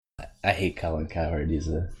I hate Colin Cowherd. He's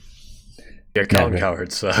a Yeah, not Colin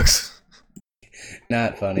Cowherd sucks.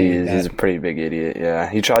 not funny. He's Not a pretty big idiot, yeah.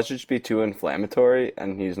 He tries to just be too inflammatory,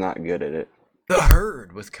 and he's not good at it. The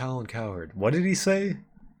Herd with Colin Cowherd. What did he say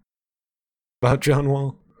about John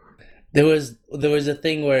Wall? there was a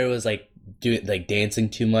thing where it was like dancing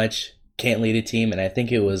too much can't lead a team, and I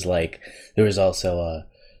think it was like there was also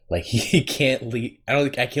like he can't lead.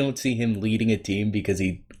 I can't see him leading a team because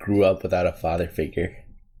he grew up without a father figure.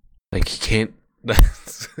 Like, he can't.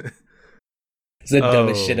 That's, It's the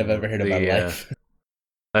dumbest shit I've ever heard in my the, life.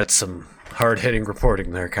 that's some hard-hitting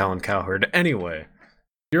reporting there, Colin Cowherd. Anyway,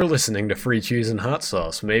 you're listening to Free Cheese and Hot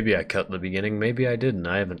Sauce. Maybe I cut the beginning, maybe I didn't.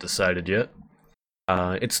 I haven't decided yet.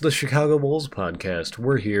 It's the Chicago Bulls podcast.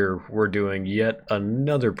 We're here. We're doing yet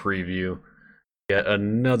another preview, yet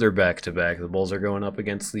another back-to-back. The Bulls are going up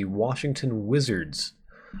against the Washington Wizards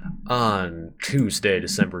on Tuesday,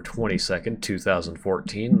 December 22nd,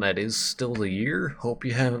 2014. That is still the year. Hope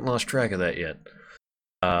you haven't lost track of that yet.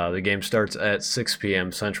 The game starts at 6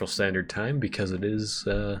 p.m. Central Standard Time because it's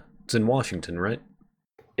in Washington, right?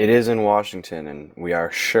 It is in Washington, and we are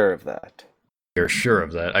sure of that. You're sure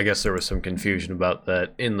of that. I guess there was some confusion about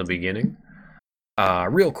that in the beginning.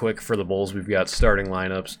 Real quick for the Bulls, we've got starting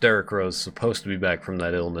lineups. Derrick Rose supposed to be back from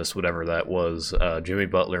that illness, whatever that was. Jimmy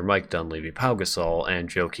Butler, Mike Dunleavy, Pau Gasol, and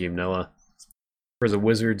Joakim Noah. For the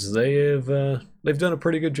Wizards, they've done a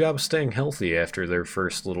pretty good job of staying healthy after their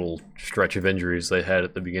first little stretch of injuries they had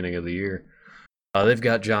at the beginning of the year. They've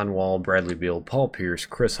got John Wall, Bradley Beal, Paul Pierce,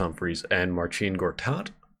 Chris Humphries, and Marcin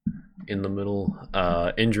Gortat in the middle.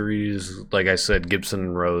 Injuries, like I said, Gibson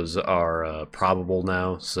and Rose are probable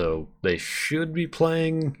now, so they should be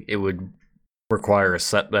playing. It would require a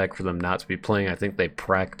setback for them not to be playing. I think they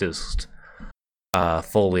practiced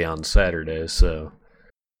fully on Saturday, so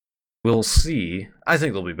we'll see. I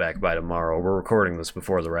think they'll be back by tomorrow. We're recording this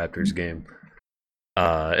before the Raptors game.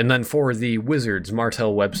 And then for the Wizards,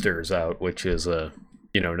 Martell Webster is out, which is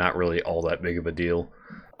not really all that big of a deal.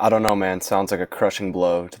 I don't know, man. Sounds like a crushing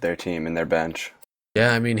blow to their team and their bench.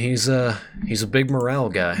 Yeah, I mean, he's a big morale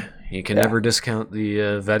guy. You can never discount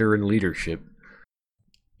the veteran leadership.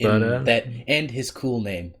 And his cool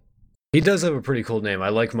name. He does have a pretty cool name. I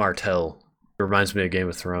like Martell. It reminds me of Game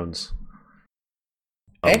of Thrones.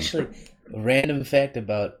 Actually, random fact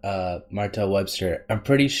about Martell Webster. I'm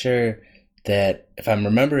pretty sure that, if I'm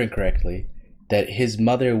remembering correctly, that his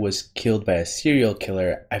mother was killed by a serial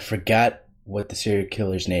killer. I forgot what the serial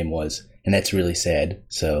killer's name was, and that's really sad.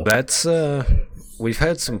 So that's we've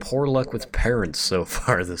had some poor luck with parents so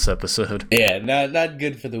far this episode. Yeah, not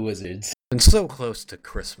good for the Wizards. And so close to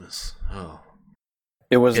Christmas. Oh,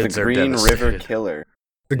 it was the kids are Green River devastated. Killer.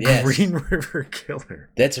 The Green River Killer.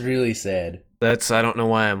 That's really sad. I don't know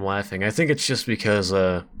why I'm laughing. I think it's just because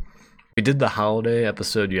we did the holiday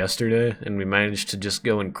episode yesterday, and we managed to just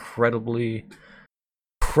go incredibly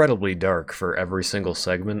dark for every single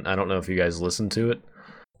segment. I don't know if you guys listened to it.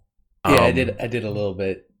 Yeah, I did a little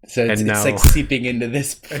bit. So it's like seeping into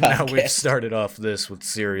this podcast. And now we've started off this with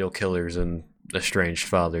serial killers and estranged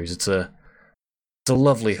fathers. It's a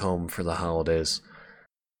lovely home for the holidays.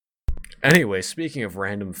 Anyway, speaking of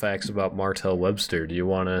random facts about Martell Webster, do you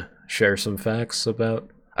want to share some facts about...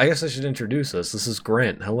 I guess I should introduce us. This is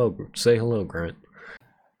Grant. Hello. Say hello, Grant.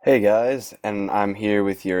 Hey guys, and I'm here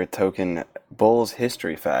with your token Bulls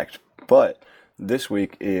history fact. But this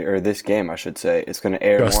week, or this game, I should say, it's going to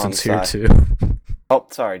air Justin's alongside... here too. Oh,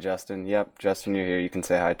 sorry, Justin. Yep, Justin, you're here. You can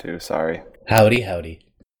say hi too. Sorry. Howdy.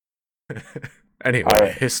 Anyway,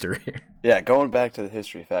 right. History. Yeah, going back to the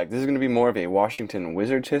history fact, this is going to be more of a Washington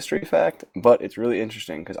Wizards history fact, but it's really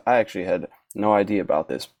interesting because I actually had no idea about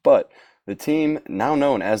this. But the team, now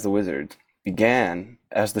known as the Wizards, began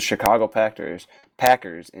as the Chicago Packers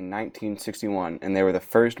in 1961, and they were the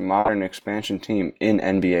first modern expansion team in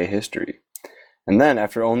NBA history. And then,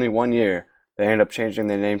 after only 1 year, they ended up changing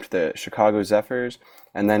their name to the Chicago Zephyrs,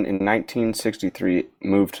 and then in 1963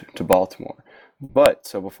 moved to Baltimore. But,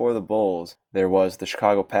 so before the Bulls, there was the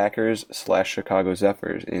Chicago Packers / Chicago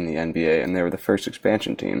Zephyrs in the NBA, and they were the first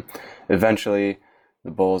expansion team. Eventually, the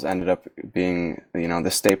Bulls ended up being, the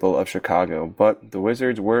staple of Chicago, but the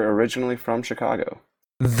Wizards were originally from Chicago.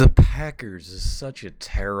 The Packers is such a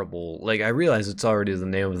terrible... I realize it's already the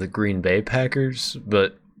name of the Green Bay Packers,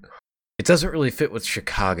 but it doesn't really fit with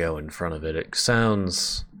Chicago in front of it. It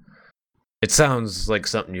sounds like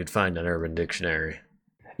something you'd find on Urban Dictionary.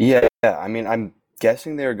 Yeah, I mean, I'm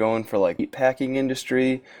guessing they were going for, meatpacking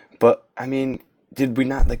industry, but, I mean, did we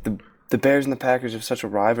not, the Bears and the Packers have such a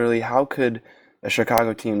rivalry, how could a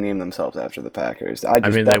Chicago team name themselves after the Packers?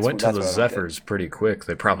 They went to the Zephyrs pretty quick.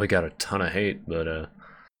 They probably got a ton of hate, but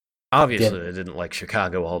Obviously, Yeah. they didn't like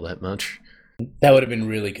Chicago all that much. That would have been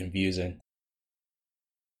really confusing.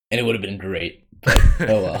 And it would have been great. But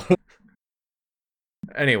oh well.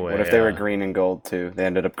 Anyway, What if they were green and gold too? They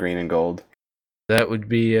ended up green and gold. that would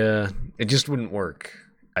be, it just wouldn't work.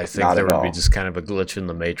 I think Not there at would be all. just kind of a glitch in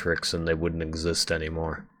the Matrix and they wouldn't exist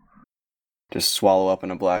anymore. Just swallow up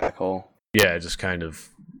in a black hole. Yeah, just kind of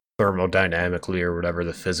thermodynamically or whatever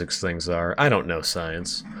the physics things are. I don't know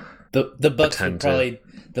science. The Bucks Pretend would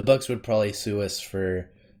to. probably sue us for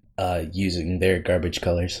using their garbage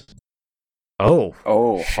colors. Oh,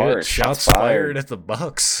 Oh, shit! harsh. Shots Shots fired at the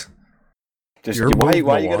Bucks. Just Your why move, you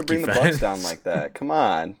gotta Milwaukee bring the Bucks fans. down like that? Come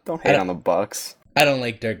on, don't hate on the Bucks. I don't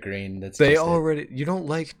like dark green. That's They just it. already. You don't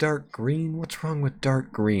like dark green? What's wrong with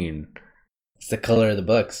dark green? It's the color of the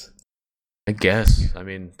Bucks. I guess. I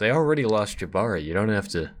mean, they already lost Jabari. You don't have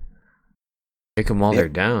to take them while Yeah. they're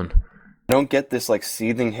down. I don't get this like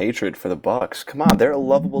seething hatred for the Bucks. Come on, they're a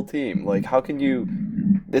lovable team. Like, how can you?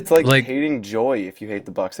 It's like hating joy if you hate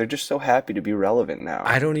the Bucks. They're just so happy to be relevant now.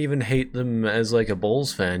 I don't even hate them as like a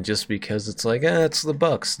Bulls fan, just because it's like, it's the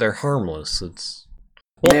Bucks. They're harmless. It's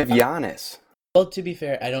They have Giannis. Well, to be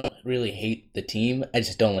fair, I don't really hate the team. I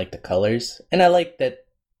just don't like the colors. And I like that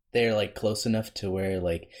they're like close enough to where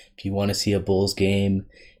like if you want to see a Bulls game,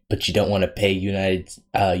 but you don't want to pay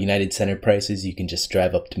United Center prices, you can just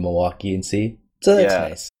drive up to Milwaukee and see. So that's Yeah.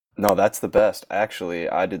 nice. No, that's the best. Actually,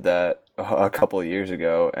 I did that a couple of years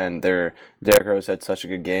ago, and Derrick Rose had such a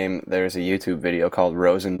good game. There's a YouTube video called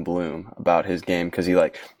Rose and Bloom about his game because he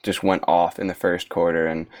like just went off in the first quarter,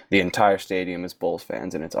 and the entire stadium is Bulls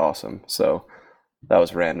fans, and it's awesome. So that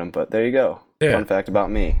was random, but there you go. Yeah. Fun fact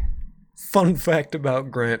about me. Fun fact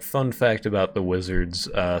about Grant. Fun fact about the Wizards.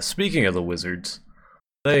 Speaking of the Wizards,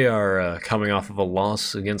 they are coming off of a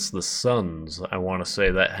loss against the Suns. I want to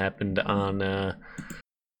say that happened on.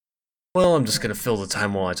 Well, I'm just going to fill the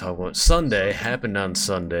time while I talk about it. Sunday. Happened on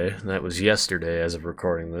Sunday. That was yesterday as of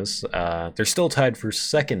recording this. They're still tied for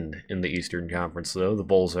second in the Eastern Conference, though. The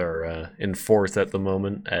Bulls are in fourth at the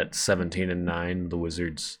moment at 17-9. The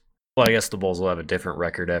Wizards... Well, I guess the Bulls will have a different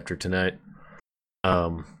record after tonight.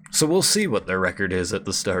 So we'll see what their record is at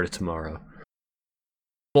the start of tomorrow.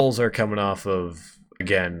 Bulls are coming off of,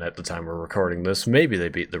 again, at the time we're recording this, maybe they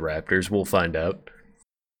beat the Raptors. We'll find out.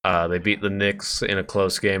 They beat the Knicks in a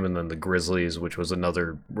close game, and then the Grizzlies, which was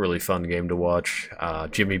another really fun game to watch.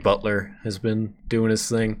 Jimmy Butler has been doing his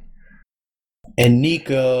thing. And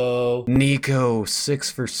Nico,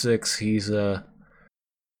 6 for 6. He's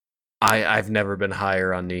I've never been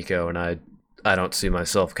higher on Nico, and I don't see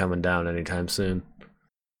myself coming down anytime soon.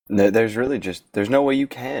 There's no way you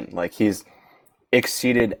can. Like, he's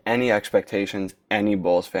exceeded any expectations any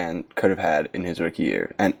Bulls fan could have had in his rookie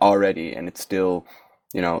year, and it's still,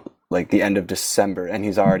 like the end of December, and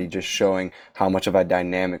he's already just showing how much of a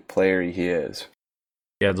dynamic player he is.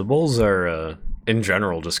 Yeah, the Bulls are, in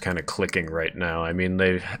general, just kind of clicking right now. I mean,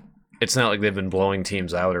 it's not like they've been blowing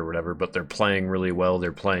teams out or whatever, but they're playing really well.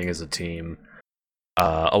 They're playing as a team.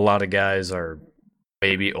 A lot of guys are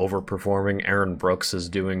maybe overperforming. Aaron Brooks is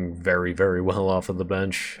doing very, very well off of the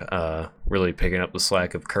bench, really picking up the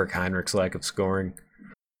slack of Kirk Heinrich's lack of scoring.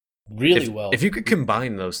 really well. If you could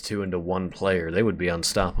combine those two into one player, they would be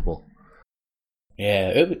unstoppable.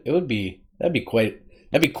 Yeah, that'd be quite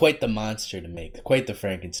the monster to make, quite the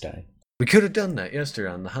Frankenstein. We could have done that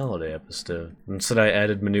yesterday on the holiday episode. Instead, I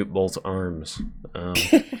added Manute Bolt's arms.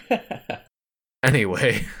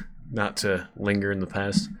 Anyway, not to linger in the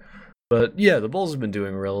past. But yeah, the Bulls have been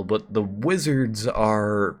doing well, but the Wizards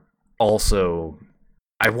are also,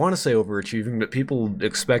 I want to say overachieving, but people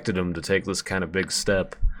expected them to take this kind of big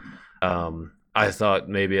step. I thought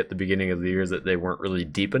maybe at the beginning of the year that they weren't really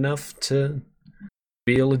deep enough to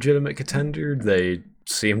be a legitimate contender. They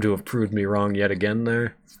seem to have proved me wrong yet again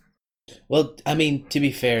there. Well, I mean, to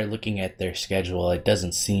be fair, looking at their schedule, it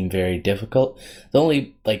doesn't seem very difficult. The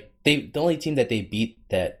only team that they beat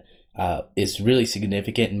that is really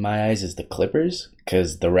significant in my eyes is the Clippers,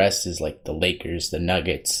 because the rest is like the Lakers, the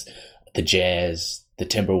Nuggets, the Jazz, the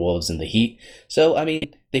Timberwolves, and the Heat. So, I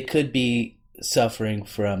mean, they could be suffering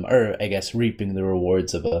from, or I guess reaping the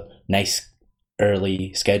rewards of a nice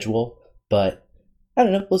early schedule, but I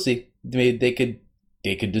don't know. We'll see. They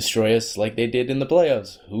could destroy us like they did in the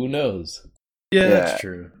playoffs. Who knows? Yeah, Yeah. that's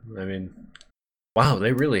true. I mean, wow,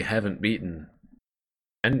 they really haven't beaten.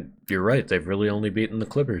 And you're right, they've really only beaten the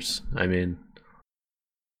Clippers. I mean,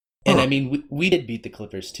 And I mean, we did beat the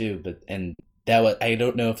Clippers too, that was, I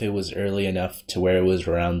don't know if it was early enough to where it was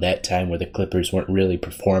around that time where the Clippers weren't really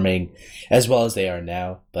performing as well as they are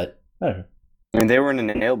now, but I don't know. I mean, they were in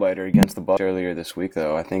a nail biter against the Bucks earlier this week,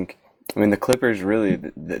 though. I think I mean, the Clippers really,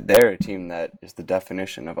 they're a team that is the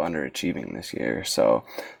definition of underachieving this year. So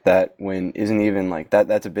that win isn't even like that.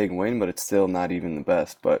 That's a big win, but it's still not even the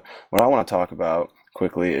best. But what I want to talk about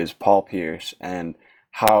quickly is Paul Pierce and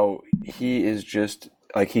how he is just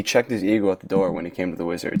like he checked his ego at the door when he came to the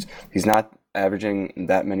Wizards. He's not averaging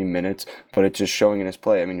that many minutes, but it's just showing in his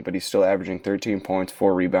play. I mean, but he's still averaging 13 points,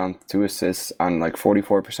 4 rebounds, 2 assists on like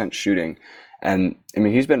 44% shooting. And I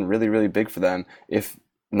mean, he's been really, really big for them. If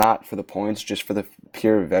not for the points, just for the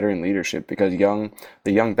pure veteran leadership. Because the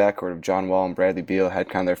young backcourt of John Wall and Bradley Beal had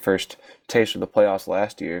kind of their first taste of the playoffs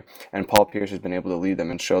last year, and Paul Pierce has been able to lead them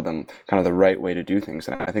and show them kind of the right way to do things.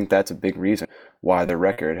 And I think that's a big reason why their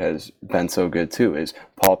record has been so good too. Is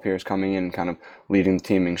Paul Pierce coming in, kind of leading the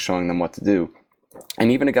team and showing them what to do.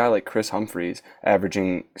 And even a guy like Chris Humphries,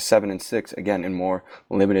 averaging 7 and 6 again in more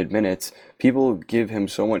limited minutes, people give him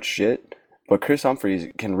so much shit. But Chris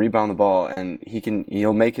Humphries can rebound the ball, and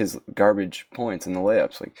he'll make his garbage points in the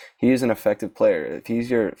layups. Like, he is an effective player. If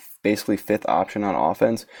he's your basically fifth option on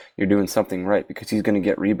offense, you're doing something right, because he's going to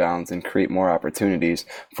get rebounds and create more opportunities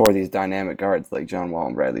for these dynamic guards like John Wall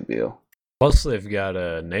and Bradley Beal. Plus, they've got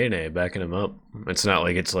Nene backing him up. It's not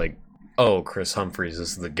like it's like, oh, Chris Humphries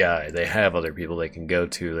is the guy. They have other people they can go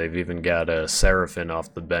to. They've even got Seraphin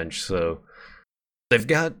off the bench, so they've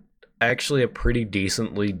got actually a pretty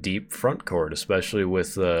decently deep front court, especially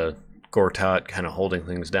with Gortat kind of holding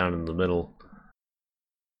things down in the middle.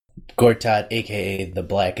 Gortat, aka the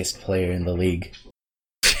blackest player in the league.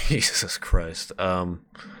 Jesus Christ. Oh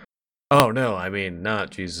no, I mean not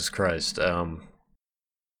Jesus Christ.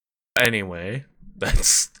 Anyway,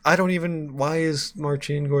 why is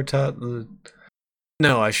Marcin Gortat the...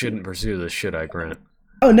 No, I shouldn't pursue this, should I, Grant?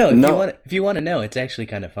 Oh no, if you want to know, it's actually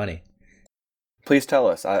kind of funny. Please tell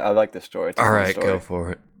us. I like this story. All right, go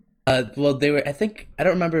for it. Well, I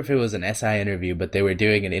don't remember if it was an SI interview, but they were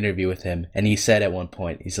doing an interview with him, and he said at one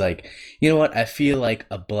point, he's like, you know what, I feel like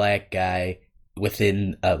a black guy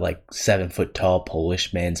within a 7-foot tall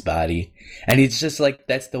Polish man's body. And he's just like,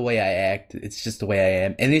 that's the way I act. It's just the way I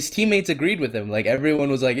am. And his teammates agreed with him. Like, everyone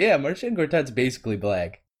was like, yeah, Marcin Gortat's basically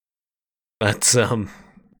black. That's, I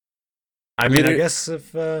mean, I guess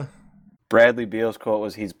if... Bradley Beal's quote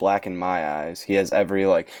was, "He's black in my eyes." He has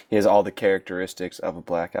he has all the characteristics of a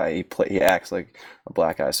black guy. He acts like a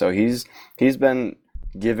black guy. So he's been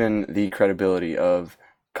given the credibility of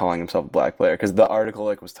calling himself a black player, because the article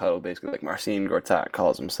was titled basically Marcin Gortat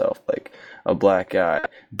calls himself a black guy.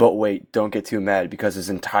 But wait, don't get too mad, because his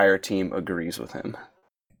entire team agrees with him.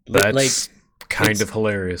 That's kind of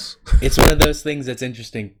hilarious. It's one of those things that's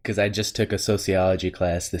interesting, because I just took a sociology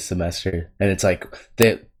class this semester, and it's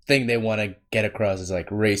the thing they want to get across is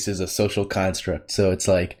race is a social construct. So it's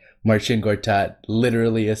Marcin Gortat,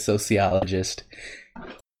 literally a sociologist.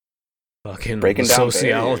 Fucking breaking down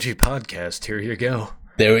sociology podcast. Here you go.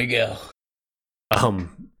 There we go.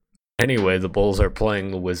 Anyway, the Bulls are playing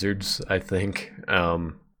the Wizards, I think.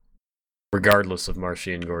 Regardless of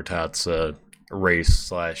Marcin Gortat's race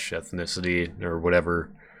 / ethnicity, or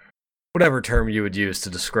whatever term you would use to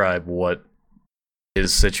describe what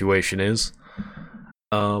his situation is.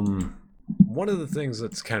 One of the things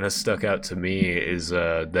that's kind of stuck out to me is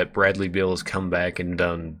that Bradley Beal has come back and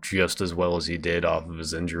done just as well as he did off of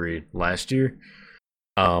his injury last year.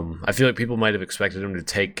 I feel like people might have expected him to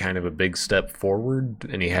take kind of a big step forward,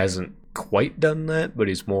 and he hasn't quite done that, but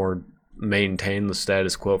he's more maintained the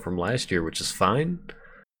status quo from last year, which is fine.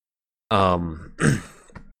 Oh,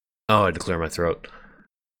 I had to clear my throat.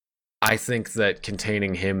 I think that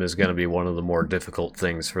containing him is going to be one of the more difficult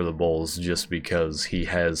things for the Bulls, just because he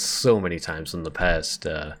has so many times in the past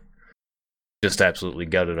just absolutely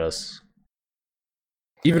gutted us.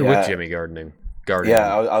 Even with Jimmy guarding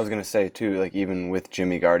yeah, I was going to say, too, even with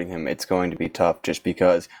Jimmy guarding him, it's going to be tough, just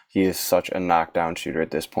because he is such a knockdown shooter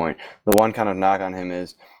at this point. The one kind of knock on him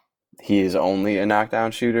is he is only a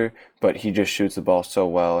knockdown shooter, but he just shoots the ball so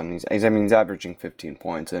well, and he's averaging 15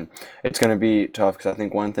 points, and it's going to be tough, because I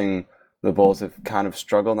think one thing the Bulls have kind of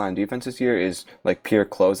struggled on defense this year is pure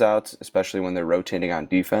closeouts, especially when they're rotating on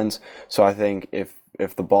defense. So I think if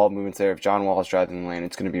the ball movement's there, if John Wall is driving the lane,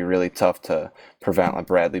 it's going to be really tough to prevent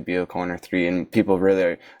Bradley Beal corner three, and people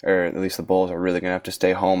really, or at least the Bulls, are really going to have to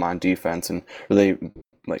stay home on defense and really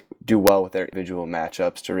do well with their individual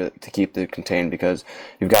matchups to keep it contained, because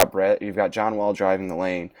you've got John Wall driving the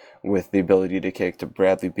lane with the ability to kick to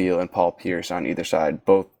Bradley Beal and Paul Pierce on either side,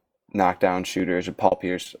 both knockdown shooters, and Paul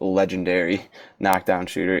Pierce, legendary knockdown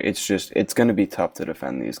shooter. It's going to be tough to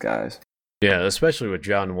defend these guys. Yeah, especially with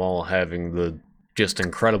John Wall having the just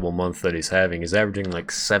incredible month that he's having. He's averaging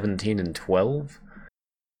 17 and 12.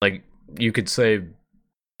 You could say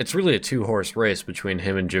it's really a two-horse race between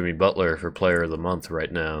him and Jimmy Butler for Player of the Month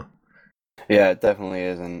right now. Yeah, it definitely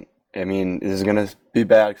is. And I mean, this is going to be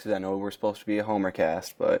bad because I know we're supposed to be a Homer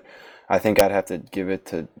cast, but I think I'd have to give it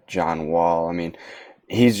to John Wall. I mean,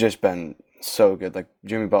 he's just been so good. Like,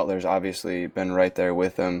 Jimmy Butler's obviously been right there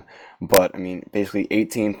with him, but I mean, basically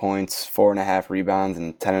 18 points, 4.5 rebounds,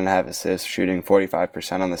 and 10.5 assists, shooting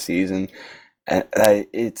 45% on the season. And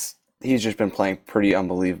he's just been playing pretty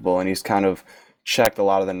unbelievable, and he's kind of checked a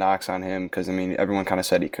lot of the knocks on him because, I mean, everyone kind of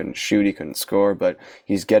said he couldn't shoot, he couldn't score, but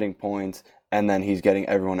he's getting points, and then he's getting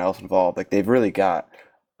everyone else involved. Like, they've really got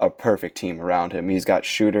a perfect team around him. He's got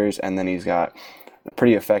shooters, and then he's got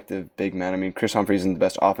pretty effective big men. I mean, Chris Humphries isn't the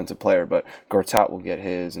best offensive player, but Gortat will get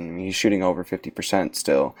his, and I mean, he's shooting over 50%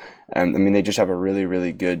 still. And I mean, they just have a really,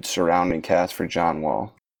 really good surrounding cast for John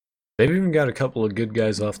Wall. They've even got a couple of good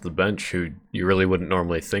guys off the bench who you really wouldn't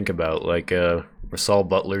normally think about, like Rasal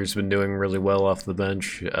Butler's been doing really well off the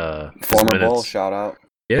bench. Former Bull, shout out.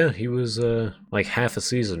 Yeah, he was like half a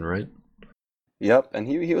season, right? Yep, and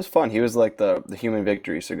he was fun. He was like the human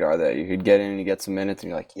victory cigar that you could get in and you get some minutes, and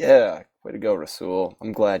you're like, yeah, way to go, Rasul.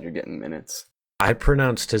 I'm glad you're getting minutes. I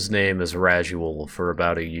pronounced his name as Rajul for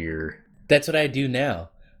about a year. That's what I do now.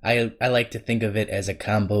 I like to think of it as a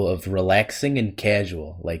combo of relaxing and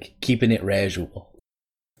casual, like keeping it Rajul. Oh,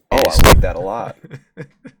 I like that a lot.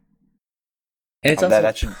 And it's also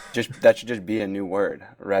that should just be a new word,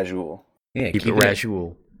 Rajul. Yeah, keep it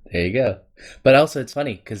Rajul. There you go. But also, it's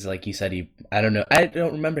funny because, like you said, I don't know. I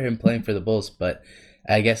don't remember him playing for the Bulls, but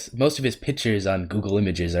I guess most of his pictures on Google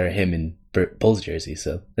Images are him in Bulls jersey,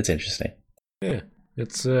 so that's interesting. Yeah,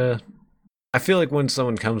 it's I feel like when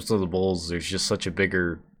someone comes to the Bulls, there's just such a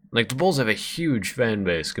bigger, like, the Bulls have a huge fan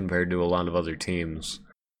base compared to a lot of other teams.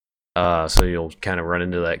 So you'll kind of run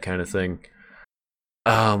into that kind of thing.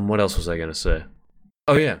 What else was I gonna say?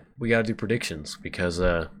 Oh yeah, we gotta do predictions because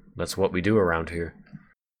that's what we do around here.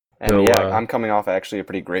 And so, yeah, I'm coming off actually a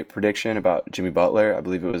pretty great prediction about Jimmy Butler. I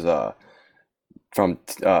believe it was from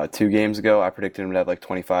 2 games ago. I predicted him to have like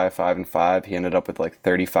 25, 5 and 5. He ended up with like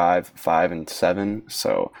 35, 5 and 7.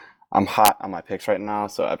 So I'm hot on my picks right now.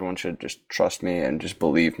 So everyone should just trust me and just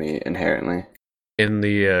believe me inherently. In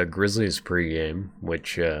the Grizzlies pregame,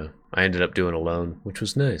 which I ended up doing alone, which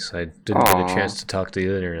was nice. I didn't get a chance to talk to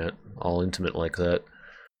the internet all intimate like that.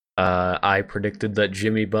 I predicted that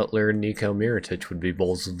Jimmy Butler and Nico Mirotic would be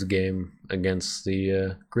Bulls of the game against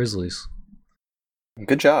the Grizzlies.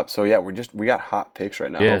 Good job. So yeah, we got hot picks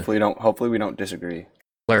right now. Yeah. Hopefully we don't disagree.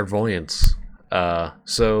 Clairvoyance.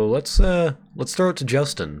 So let's throw it to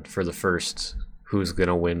Justin for the first. Who's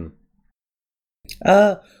gonna win?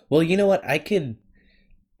 Well, you know what?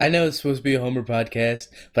 I know it's supposed to be a Homer podcast,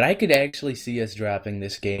 but I could actually see us dropping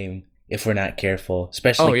this game if we're not careful,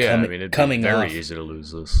 especially it'd be very easy to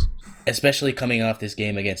lose this. Especially coming off this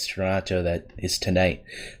game against Toronto that is tonight.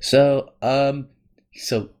 So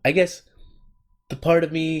I guess the part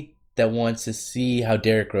of me that wants to see how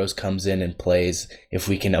Derrick Rose comes in and plays, if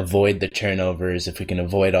we can avoid the turnovers, if we can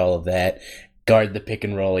avoid all of that, guard the pick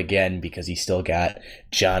and roll again because he's still got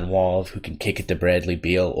John Wall who can kick it to Bradley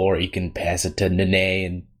Beal, or he can pass it to Nene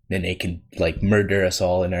and Nene can like murder us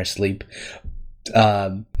all in our sleep.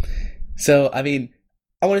 So, I mean,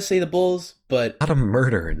 I want to say the Bulls, but... A lot of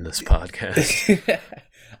murder in this podcast.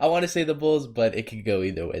 I want to say the Bulls, but it could go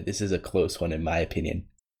either way. This is a close one, in my opinion.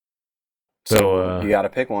 So you got to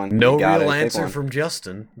pick one. No real answer from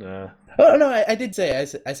Justin. Oh, no, I did say.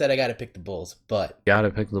 I said I got to pick the Bulls, but... Got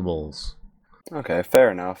to pick the Bulls. Okay,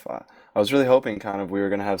 fair enough. I was really hoping kind of we were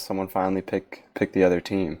going to have someone finally pick the other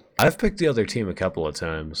team. I've picked the other team a couple of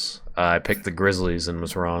times. I picked the Grizzlies and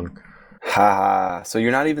was wrong. Ha! So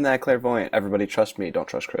you're not even that clairvoyant. Everybody trust me. Don't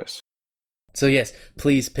trust Chris. So yes,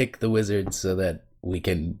 please pick the Wizards so that we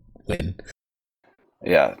can win.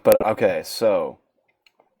 Yeah, but okay, so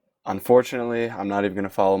unfortunately, I'm not even going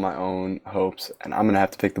to follow my own hopes, and I'm going to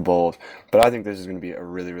have to pick the Bulls. But I think this is going to be a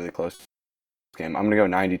really, really close game. I'm going to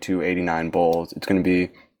go 92-89 Bulls. It's going to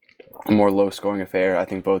be a more low-scoring affair. I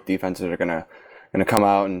think both defenses are going to come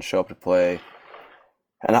out and show up to play.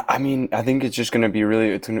 And I mean, I think it's just going to be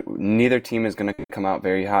neither team is going to come out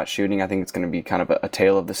very hot shooting. I think it's going to be kind of a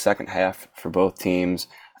tale of the second half for both teams.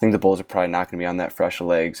 I think the Bulls are probably not going to be on that fresh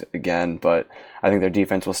legs again, but I think their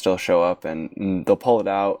defense will still show up and they'll pull it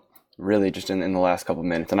out really just in the last couple of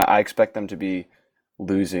minutes. And I expect them to be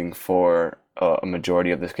losing for a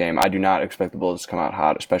majority of this game. I do not expect the Bulls to come out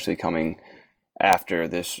hot, especially coming after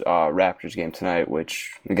this Raptors game tonight,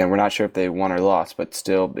 which, again, we're not sure if they won or lost, but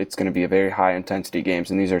still, it's going to be a very high-intensity games,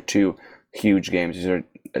 and these are 2 huge games. These are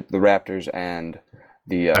the Raptors and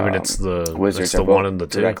the it's the Wizards it's the are both one and the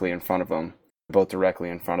 2 directly in front of them. both directly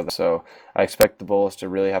in front of them. So I expect the Bulls to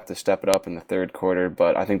really have to step it up in the third quarter,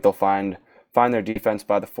 but I think they'll find their defense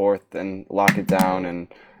by the fourth and lock it down and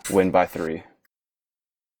win by 3.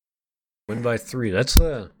 Win by 3. That's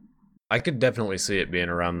I could definitely see it being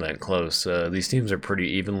around that close. These teams are pretty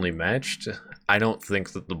evenly matched. I don't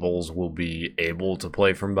think that the Bulls will be able to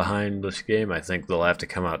play from behind this game. I think they'll have to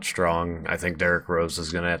come out strong. I think Derrick Rose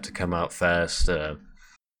is going to have to come out fast. They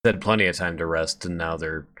had plenty of time to rest, and now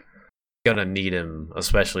they're going to need him,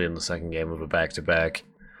 especially in the second game of a back-to-back.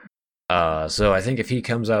 So I think if he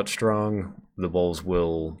comes out strong, the Bulls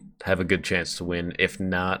will have a good chance to win. If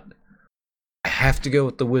not, I have to go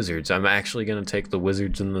with the Wizards. I'm actually going to take the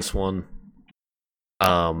Wizards in this one.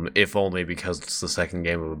 If only because it's the second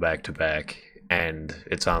game of a back-to-back and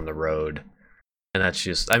it's on the road. And that's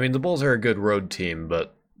just, I mean, the Bulls are a good road team,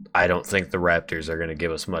 but I don't think the Raptors are going to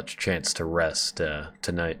give us much chance to rest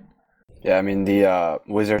tonight. Yeah, I mean, the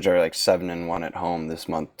Wizards are like 7-1 at home this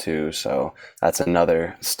month too, so that's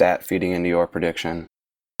another stat feeding into your prediction.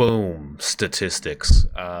 Boom, statistics.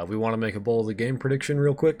 We want to make a Bowl of the Game prediction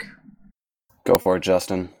real quick? Go for it,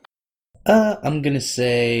 Justin. I'm gonna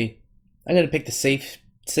pick the safe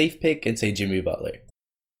pick and say Jimmy Butler.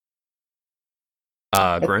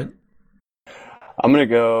 Grant? I'm gonna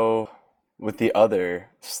go with the other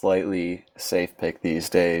slightly safe pick these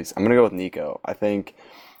days. I'm gonna go with Nico. I think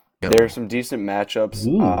there are some decent matchups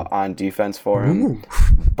on defense for him,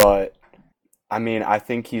 but I mean, I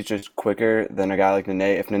think he's just quicker than a guy like Nene.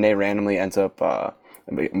 If Nene randomly ends up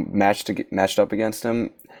matched up against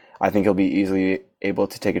him, I think he'll be easily able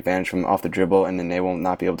to take advantage from off the dribble, and Nene will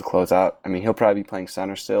not be able to close out. I mean, he'll probably be playing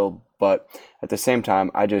center still, but at the same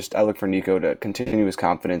time, I look for Nico to continue his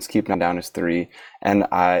confidence, keep down his 3, and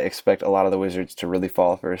I expect a lot of the Wizards to really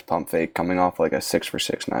fall for his pump fake coming off like a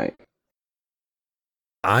 6-for-6 night.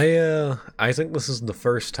 I think this is the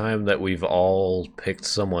first time that we've all picked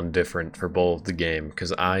someone different for Bowl of the Game,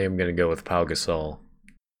 because I am going to go with Pau Gasol.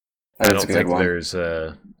 I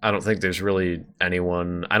don't think there's really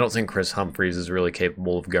anyone. I don't think Chris Humphries is really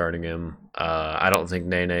capable of guarding him. I don't think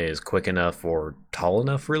Nene is quick enough or tall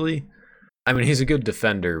enough, really. I mean, he's a good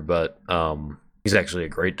defender, but he's actually a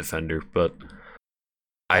great defender. But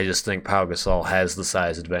I just think Pau Gasol has the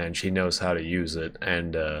size advantage. He knows how to use it,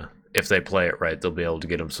 and if they play it right, they'll be able to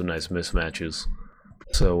get him some nice mismatches.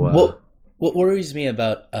 So what worries me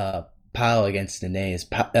about Pau against Nene is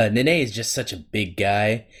Nene is just such a big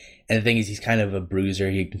guy. And the thing is, he's kind of a bruiser.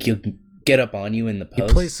 He'll get up on you in the post.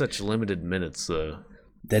 He plays such limited minutes, though.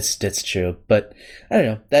 That's true, but I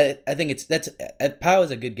don't know. I think Pau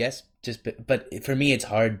is a good guess. But for me, it's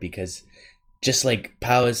hard because just like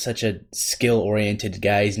Pau is such a skill-oriented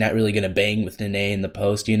guy, he's not really gonna bang with Nene in the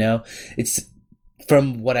post. You know, it's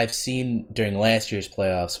from what I've seen during last year's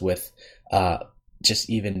playoffs with just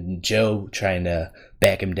even Joe trying to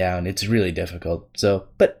back him down. It's really difficult. So,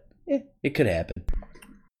 but it could happen.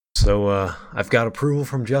 So I've got approval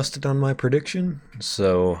from Justin on my prediction,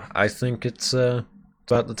 so I think it's about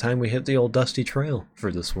the time we hit the old dusty trail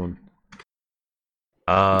for this one.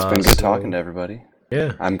 It's been good talking to everybody.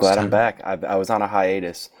 Yeah, I'm glad I'm back. I was on a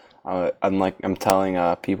hiatus. I'm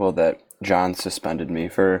telling people that John suspended me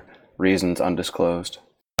for reasons undisclosed.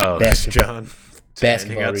 Oh, John.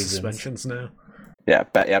 Basketball reasons. Suspensions now. Yeah,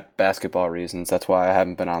 basketball reasons. That's why I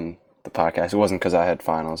haven't been on the podcast. It wasn't because I had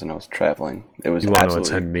finals and I was traveling. It was you want to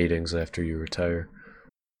attend meetings after you retire.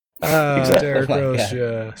 Exactly. Derrick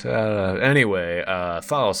Rose. Anyway,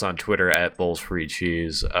 follow us on Twitter at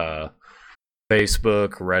BullsFreeCheese.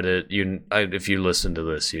 Facebook, Reddit. If you listen to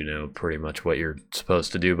this, you know pretty much what you're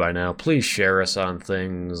supposed to do by now. Please share us on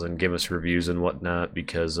things and give us reviews and whatnot,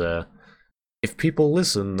 because if people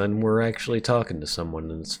listen, then we're actually talking to someone,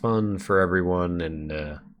 and it's fun for everyone,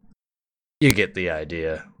 and you get the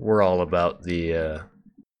idea. We're all about the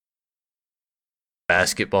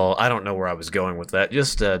basketball. I don't know where I was going with that.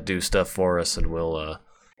 Just do stuff for us, and we'll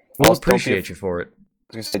appreciate you for it. I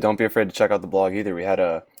was going to say, don't be afraid to check out the blog either. We had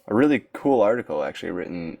a really cool article actually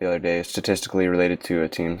written the other day, statistically related to a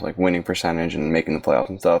team's like winning percentage and making the playoffs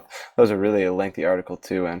and stuff. That was a really lengthy article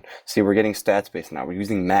too. And see, we're getting stats based now. We're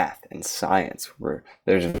using math and science.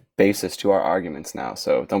 There's a basis to our arguments now.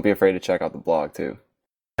 So don't be afraid to check out the blog too.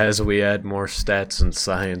 As we add more stats and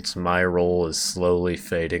science, my role is slowly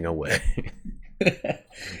fading away.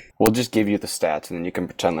 We'll just give you the stats, and then you can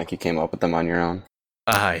pretend like you came up with them on your own.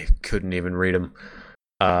 I couldn't even read them.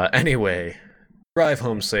 Anyway, drive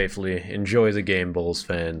home safely. Enjoy the game, Bulls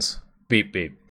fans. Beep, beep.